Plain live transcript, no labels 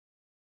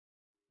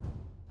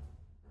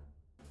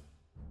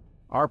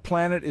Our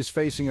planet is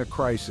facing a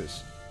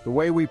crisis. The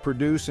way we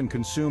produce and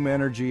consume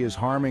energy is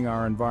harming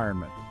our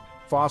environment.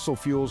 Fossil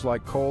fuels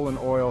like coal and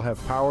oil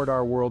have powered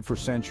our world for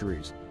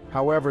centuries.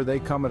 However, they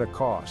come at a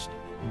cost.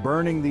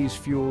 Burning these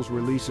fuels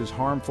releases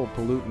harmful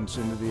pollutants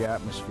into the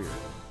atmosphere.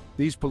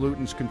 These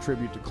pollutants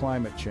contribute to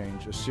climate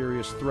change, a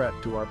serious threat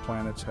to our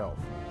planet's health.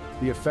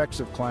 The effects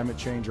of climate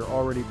change are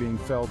already being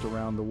felt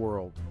around the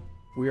world.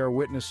 We are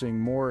witnessing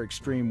more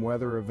extreme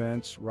weather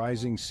events,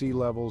 rising sea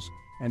levels,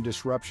 and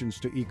disruptions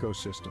to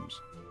ecosystems.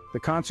 The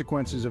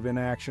consequences of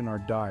inaction are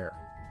dire.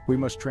 We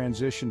must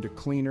transition to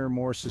cleaner,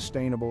 more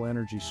sustainable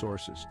energy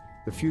sources.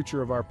 The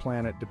future of our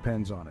planet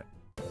depends on it.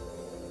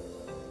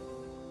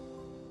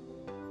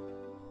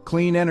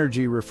 Clean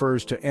energy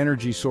refers to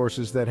energy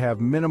sources that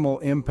have minimal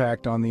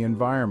impact on the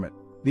environment.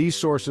 These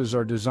sources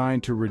are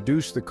designed to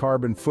reduce the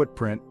carbon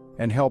footprint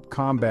and help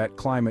combat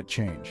climate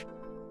change.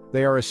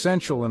 They are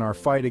essential in our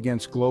fight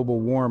against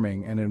global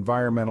warming and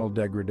environmental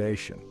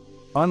degradation.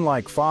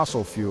 Unlike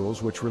fossil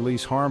fuels, which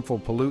release harmful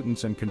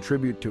pollutants and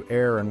contribute to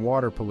air and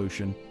water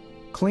pollution,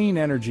 clean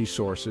energy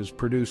sources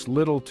produce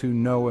little to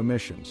no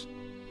emissions.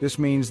 This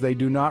means they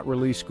do not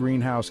release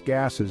greenhouse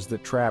gases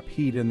that trap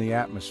heat in the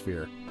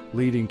atmosphere,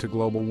 leading to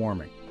global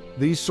warming.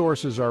 These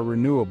sources are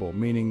renewable,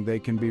 meaning they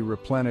can be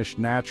replenished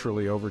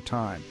naturally over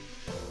time.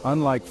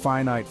 Unlike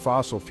finite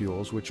fossil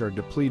fuels, which are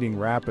depleting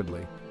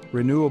rapidly,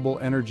 renewable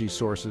energy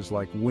sources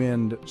like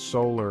wind,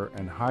 solar,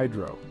 and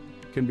hydro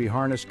can be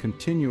harnessed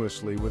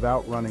continuously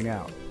without running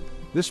out.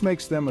 This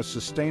makes them a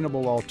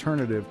sustainable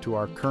alternative to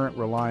our current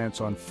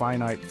reliance on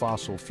finite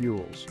fossil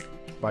fuels.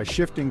 By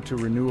shifting to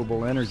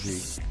renewable energy,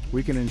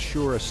 we can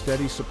ensure a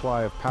steady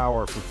supply of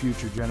power for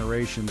future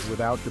generations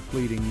without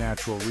depleting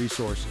natural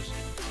resources.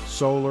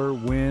 Solar,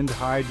 wind,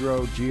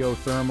 hydro,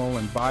 geothermal,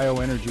 and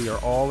bioenergy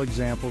are all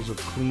examples of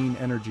clean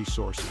energy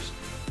sources.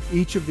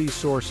 Each of these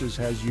sources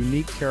has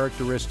unique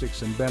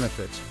characteristics and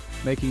benefits,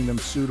 making them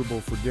suitable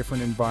for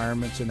different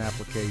environments and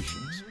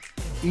applications.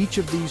 Each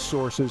of these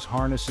sources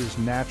harnesses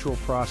natural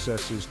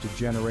processes to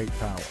generate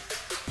power.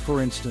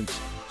 For instance,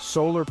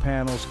 solar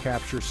panels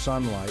capture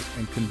sunlight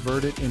and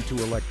convert it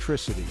into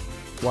electricity,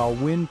 while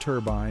wind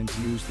turbines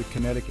use the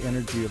kinetic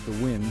energy of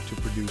the wind to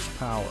produce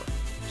power.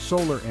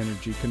 Solar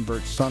energy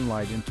converts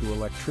sunlight into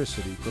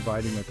electricity,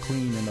 providing a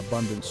clean and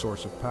abundant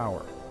source of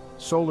power.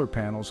 Solar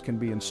panels can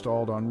be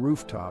installed on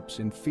rooftops,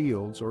 in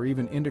fields, or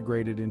even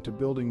integrated into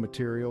building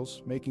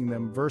materials, making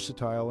them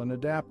versatile and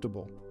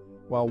adaptable.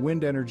 While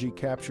wind energy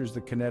captures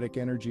the kinetic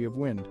energy of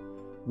wind,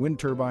 wind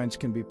turbines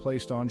can be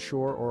placed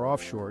onshore or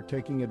offshore,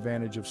 taking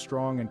advantage of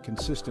strong and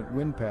consistent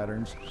wind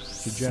patterns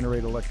to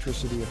generate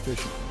electricity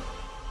efficiently.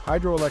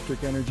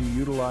 Hydroelectric energy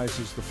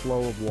utilizes the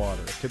flow of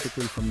water,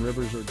 typically from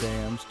rivers or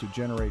dams, to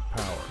generate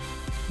power.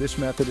 This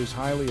method is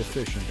highly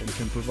efficient and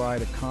can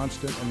provide a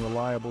constant and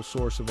reliable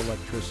source of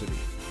electricity.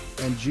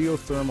 And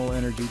geothermal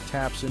energy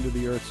taps into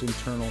the Earth's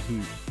internal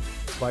heat.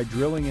 By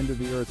drilling into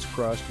the Earth's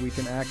crust, we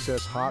can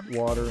access hot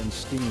water and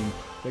steam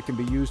that can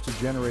be used to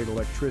generate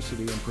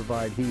electricity and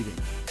provide heating.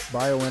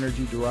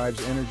 Bioenergy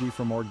derives energy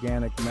from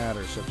organic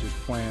matter, such as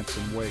plants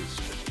and waste.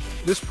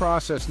 This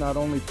process not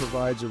only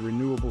provides a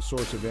renewable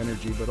source of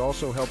energy, but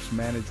also helps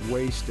manage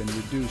waste and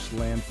reduce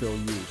landfill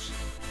use.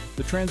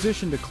 The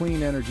transition to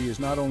clean energy is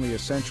not only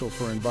essential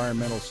for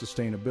environmental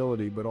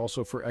sustainability, but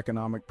also for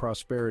economic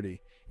prosperity.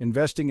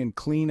 Investing in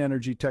clean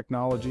energy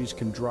technologies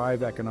can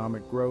drive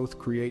economic growth,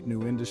 create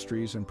new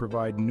industries, and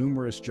provide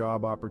numerous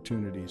job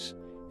opportunities.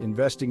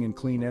 Investing in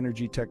clean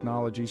energy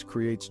technologies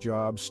creates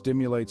jobs,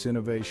 stimulates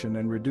innovation,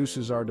 and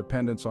reduces our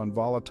dependence on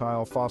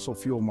volatile fossil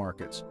fuel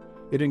markets.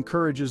 It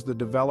encourages the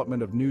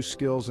development of new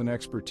skills and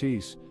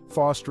expertise,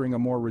 fostering a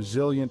more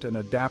resilient and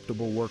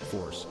adaptable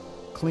workforce.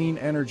 Clean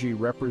energy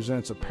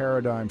represents a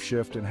paradigm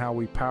shift in how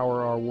we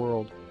power our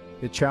world.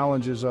 It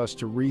challenges us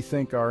to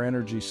rethink our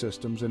energy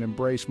systems and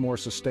embrace more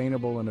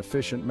sustainable and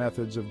efficient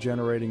methods of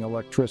generating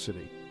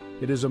electricity.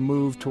 It is a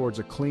move towards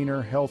a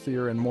cleaner,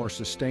 healthier, and more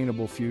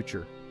sustainable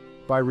future.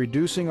 By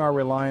reducing our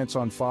reliance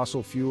on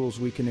fossil fuels,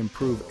 we can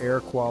improve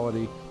air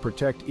quality,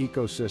 protect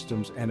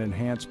ecosystems, and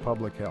enhance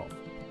public health.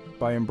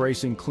 By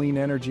embracing clean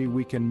energy,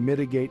 we can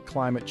mitigate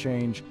climate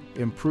change,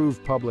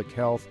 improve public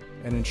health,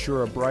 and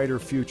ensure a brighter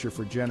future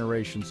for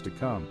generations to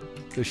come.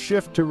 The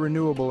shift to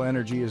renewable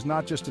energy is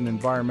not just an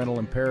environmental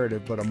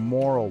imperative, but a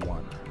moral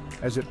one,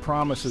 as it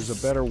promises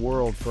a better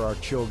world for our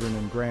children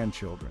and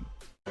grandchildren.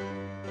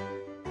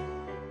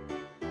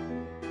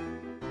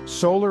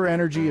 Solar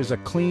energy is a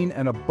clean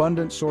and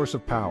abundant source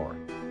of power.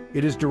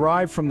 It is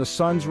derived from the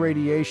sun's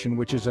radiation,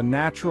 which is a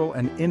natural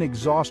and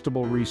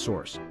inexhaustible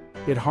resource.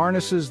 It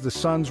harnesses the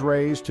sun's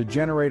rays to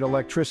generate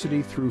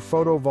electricity through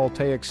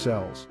photovoltaic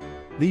cells.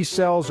 These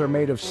cells are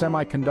made of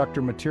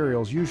semiconductor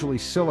materials, usually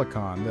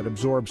silicon, that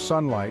absorb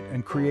sunlight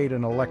and create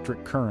an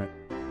electric current.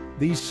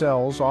 These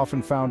cells,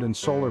 often found in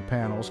solar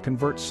panels,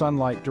 convert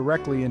sunlight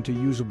directly into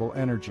usable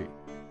energy.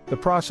 The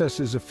process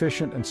is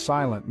efficient and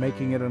silent,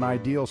 making it an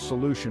ideal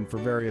solution for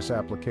various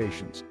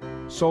applications.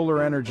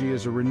 Solar energy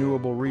is a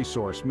renewable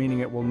resource,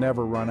 meaning it will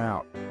never run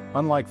out.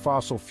 Unlike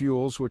fossil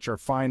fuels, which are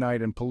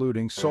finite and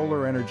polluting,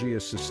 solar energy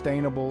is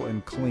sustainable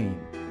and clean.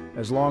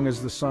 As long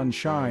as the sun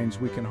shines,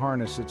 we can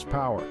harness its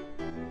power.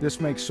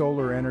 This makes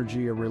solar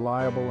energy a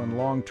reliable and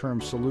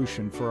long-term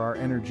solution for our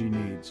energy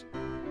needs.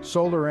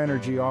 Solar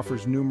energy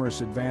offers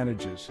numerous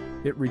advantages.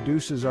 It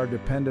reduces our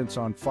dependence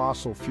on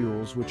fossil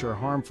fuels, which are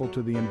harmful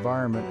to the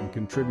environment and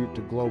contribute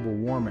to global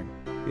warming.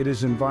 It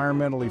is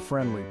environmentally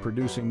friendly,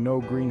 producing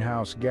no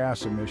greenhouse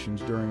gas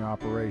emissions during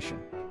operation.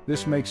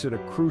 This makes it a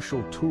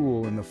crucial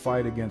tool in the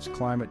fight against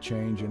climate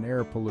change and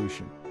air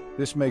pollution.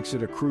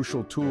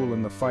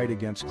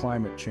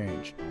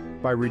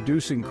 By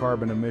reducing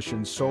carbon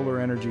emissions, solar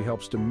energy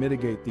helps to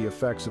mitigate the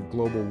effects of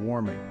global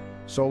warming.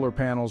 Solar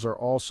panels are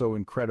also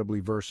incredibly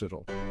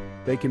versatile.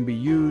 They can be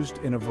used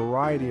in a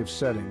variety of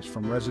settings,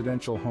 from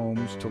residential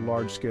homes to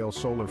large-scale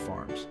solar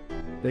farms.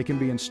 They can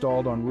be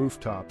installed on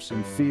rooftops,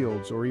 in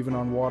fields, or even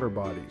on water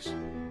bodies.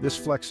 This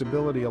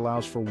flexibility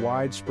allows for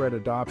widespread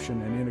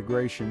adoption and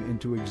integration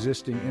into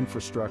existing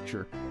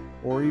infrastructure,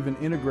 or even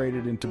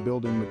integrated into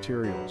building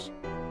materials.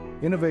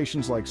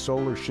 Innovations like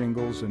solar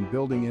shingles and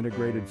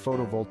building-integrated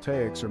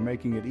photovoltaics are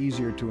making it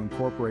easier to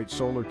incorporate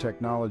solar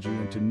technology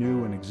into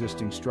new and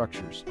existing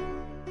structures.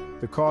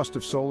 The cost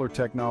of solar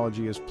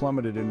technology has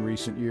plummeted in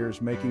recent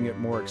years, making it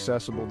more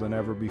accessible than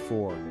ever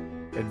before.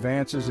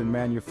 Advances in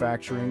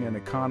manufacturing and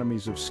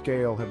economies of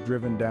scale have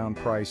driven down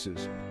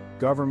prices.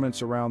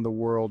 Governments around the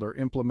world are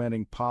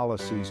implementing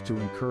policies to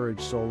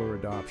encourage solar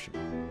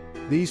adoption.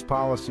 These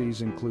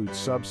policies include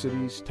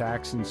subsidies,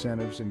 tax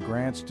incentives, and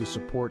grants to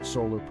support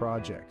solar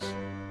projects.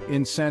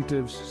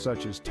 Incentives,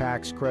 such as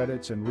tax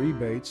credits and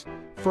rebates,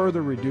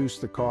 further reduce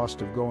the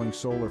cost of going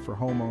solar for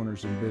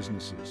homeowners and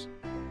businesses.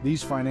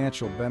 These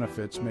financial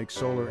benefits make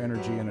solar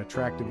energy an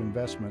attractive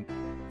investment,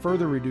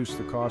 further reduce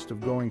the cost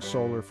of going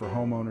solar for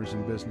homeowners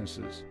and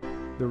businesses.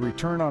 The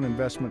return on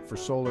investment for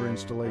solar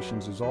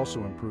installations is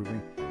also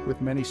improving, with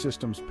many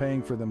systems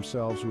paying for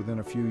themselves within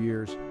a few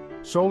years.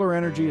 Solar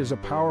energy is a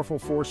powerful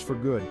force for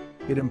good.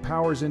 It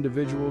empowers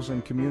individuals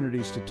and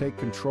communities to take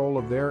control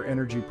of their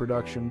energy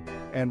production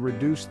and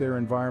reduce their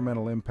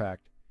environmental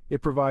impact.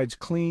 It provides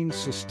clean,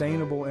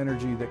 sustainable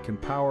energy that can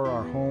power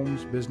our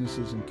homes,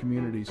 businesses, and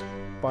communities.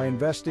 By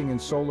investing in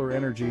solar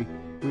energy,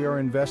 we are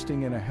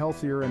investing in a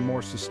healthier and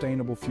more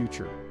sustainable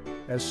future.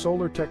 As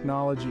solar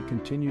technology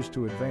continues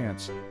to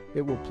advance,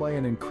 it will play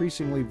an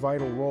increasingly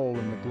vital role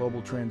in the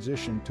global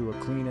transition to a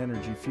clean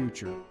energy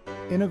future.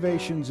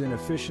 Innovations in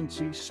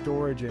efficiency,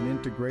 storage, and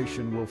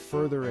integration will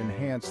further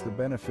enhance the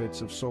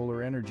benefits of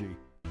solar energy.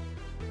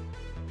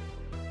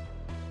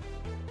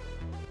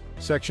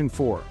 Section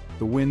 4.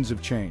 The winds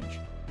of change.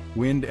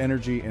 Wind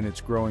energy and its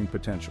growing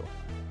potential.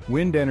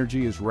 Wind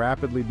energy is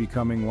rapidly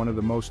becoming one of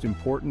the most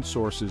important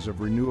sources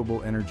of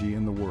renewable energy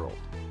in the world.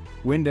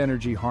 Wind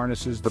energy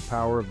harnesses the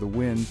power of the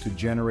wind to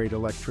generate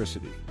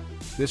electricity.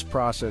 This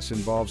process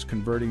involves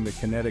converting the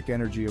kinetic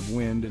energy of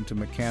wind into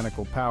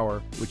mechanical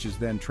power, which is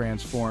then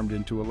transformed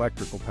into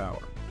electrical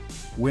power.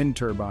 Wind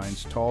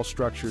turbines, tall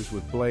structures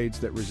with blades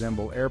that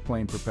resemble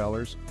airplane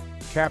propellers,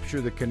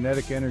 capture the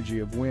kinetic energy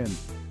of wind.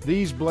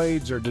 These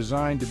blades are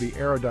designed to be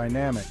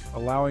aerodynamic,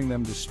 allowing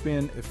them to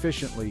spin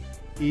efficiently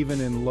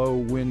even in low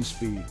wind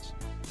speeds.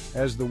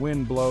 As the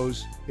wind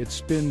blows, it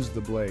spins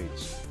the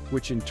blades,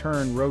 which in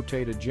turn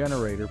rotate a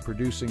generator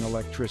producing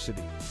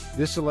electricity.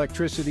 This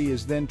electricity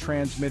is then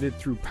transmitted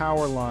through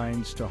power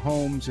lines to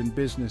homes and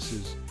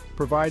businesses,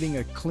 providing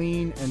a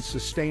clean and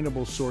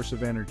sustainable source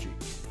of energy.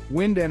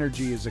 Wind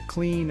energy is a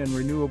clean and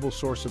renewable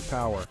source of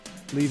power,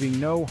 leaving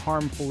no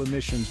harmful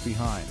emissions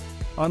behind.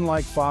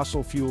 Unlike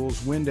fossil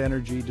fuels, wind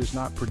energy does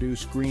not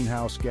produce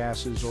greenhouse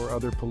gases or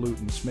other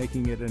pollutants,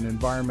 making it an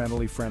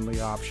environmentally friendly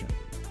option.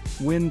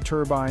 Wind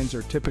turbines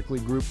are typically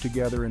grouped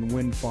together in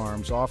wind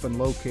farms, often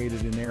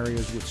located in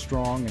areas with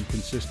strong and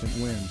consistent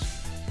winds.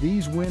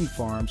 These wind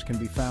farms can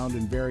be found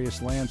in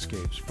various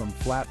landscapes, from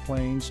flat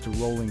plains to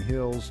rolling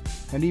hills,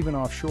 and even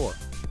offshore.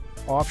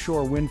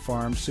 Offshore wind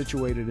farms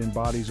situated in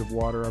bodies of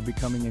water are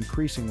becoming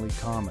increasingly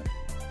common.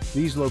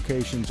 These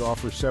locations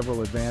offer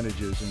several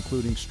advantages,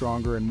 including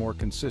stronger and more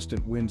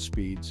consistent wind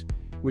speeds,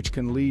 which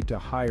can lead to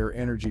higher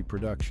energy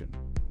production.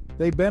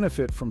 They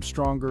benefit from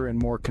stronger and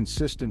more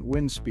consistent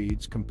wind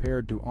speeds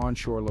compared to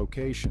onshore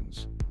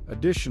locations.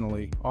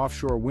 Additionally,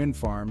 offshore wind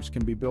farms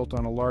can be built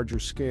on a larger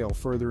scale,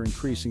 further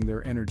increasing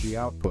their energy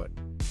output.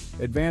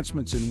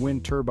 Advancements in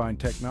wind turbine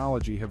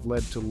technology have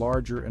led to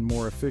larger and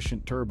more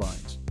efficient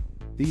turbines.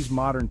 These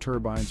modern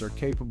turbines are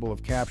capable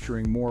of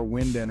capturing more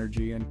wind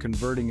energy and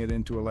converting it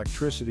into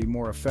electricity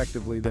more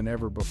effectively than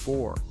ever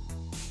before.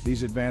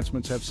 These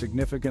advancements have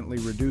significantly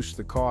reduced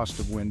the cost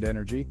of wind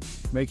energy,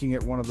 making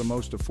it one of the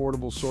most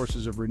affordable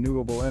sources of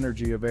renewable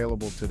energy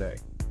available today.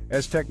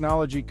 As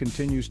technology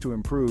continues to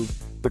improve,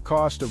 the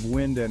cost of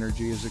wind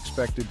energy is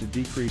expected to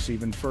decrease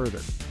even further.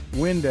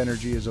 Wind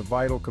energy is a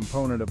vital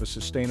component of a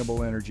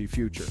sustainable energy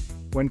future.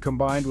 When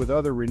combined with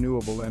other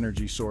renewable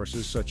energy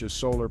sources such as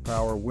solar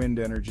power, wind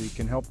energy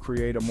can help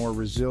create a more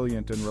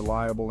resilient and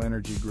reliable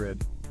energy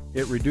grid.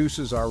 It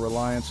reduces our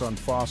reliance on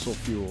fossil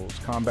fuels,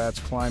 combats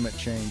climate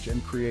change,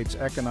 and creates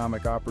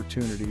economic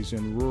opportunities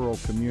in rural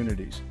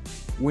communities.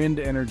 Wind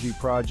energy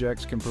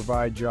projects can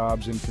provide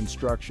jobs in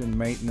construction,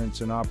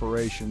 maintenance, and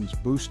operations,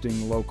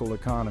 boosting local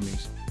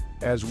economies.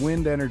 As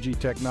wind energy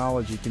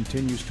technology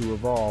continues to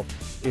evolve,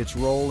 its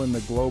role in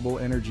the global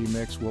energy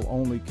mix will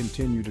only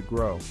continue to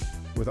grow.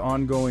 With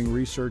ongoing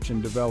research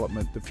and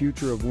development, the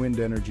future of wind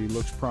energy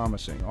looks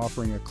promising,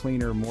 offering a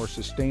cleaner, more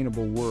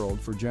sustainable world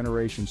for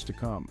generations to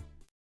come.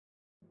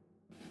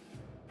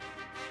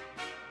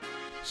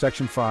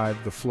 Section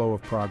 5. The flow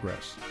of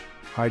progress.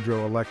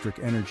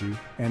 Hydroelectric energy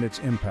and its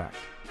impact.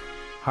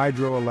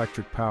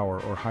 Hydroelectric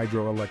power, or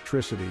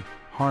hydroelectricity,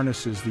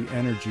 harnesses the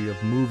energy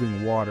of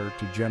moving water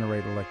to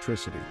generate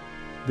electricity.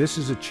 This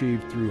is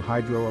achieved through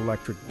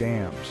hydroelectric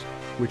dams,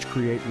 which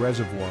create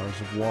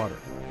reservoirs of water.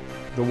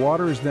 The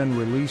water is then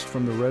released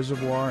from the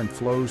reservoir and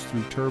flows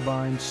through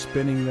turbines,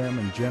 spinning them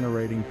and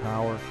generating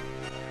power.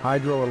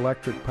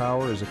 Hydroelectric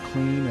power is a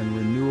clean and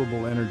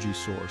renewable energy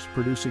source,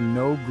 producing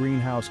no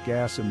greenhouse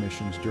gas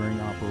emissions during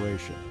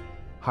operation.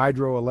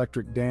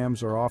 Hydroelectric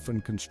dams are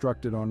often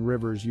constructed on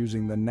rivers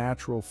using the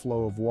natural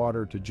flow of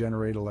water to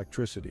generate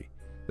electricity.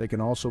 They can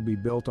also be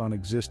built on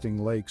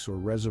existing lakes or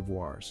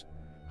reservoirs.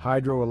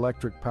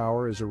 Hydroelectric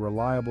power is a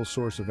reliable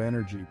source of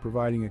energy,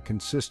 providing a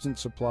consistent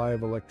supply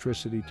of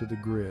electricity to the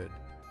grid.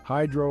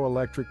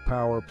 Hydroelectric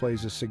power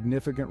plays a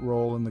significant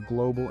role in the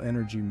global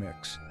energy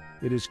mix.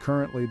 It is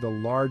currently the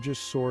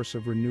largest source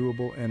of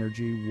renewable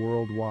energy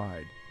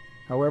worldwide.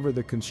 However,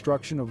 the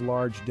construction of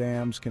large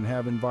dams can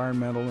have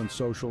environmental and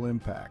social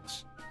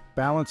impacts.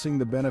 Balancing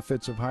the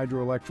benefits of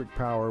hydroelectric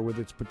power with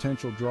its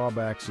potential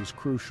drawbacks is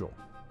crucial.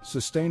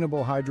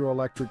 Sustainable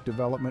hydroelectric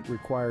development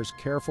requires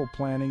careful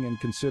planning and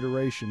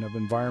consideration of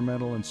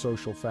environmental and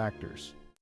social factors.